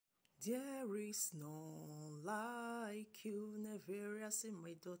There is none like you, never areas in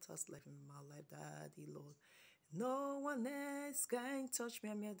my daughter's life, in my life, Daddy Lord. No one else can touch me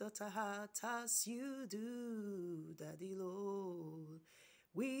and my daughter heart as you do, Daddy Lord.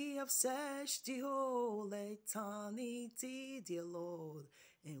 We have searched the whole eternity, dear Lord,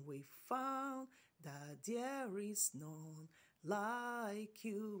 and we found that there is none like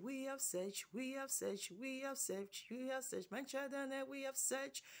you. We have searched, we have searched, we have searched, we have searched, my children, and we have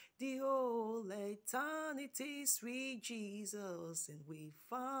searched the whole eternity, sweet Jesus, and we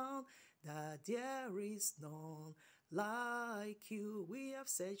found that there is none like you. We have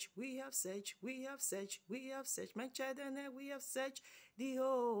searched, we have searched, we have searched, we have searched, my children, and we have searched the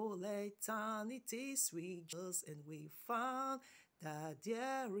whole eternity, sweet Jesus, and we found that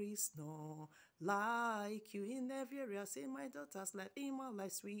there is no like you in every area, in my daughter's life, in my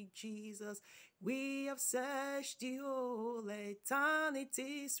life, sweet Jesus. We have searched the whole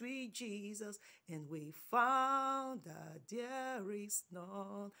eternity, sweet Jesus, and we found that there is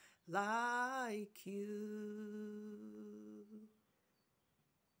none like you.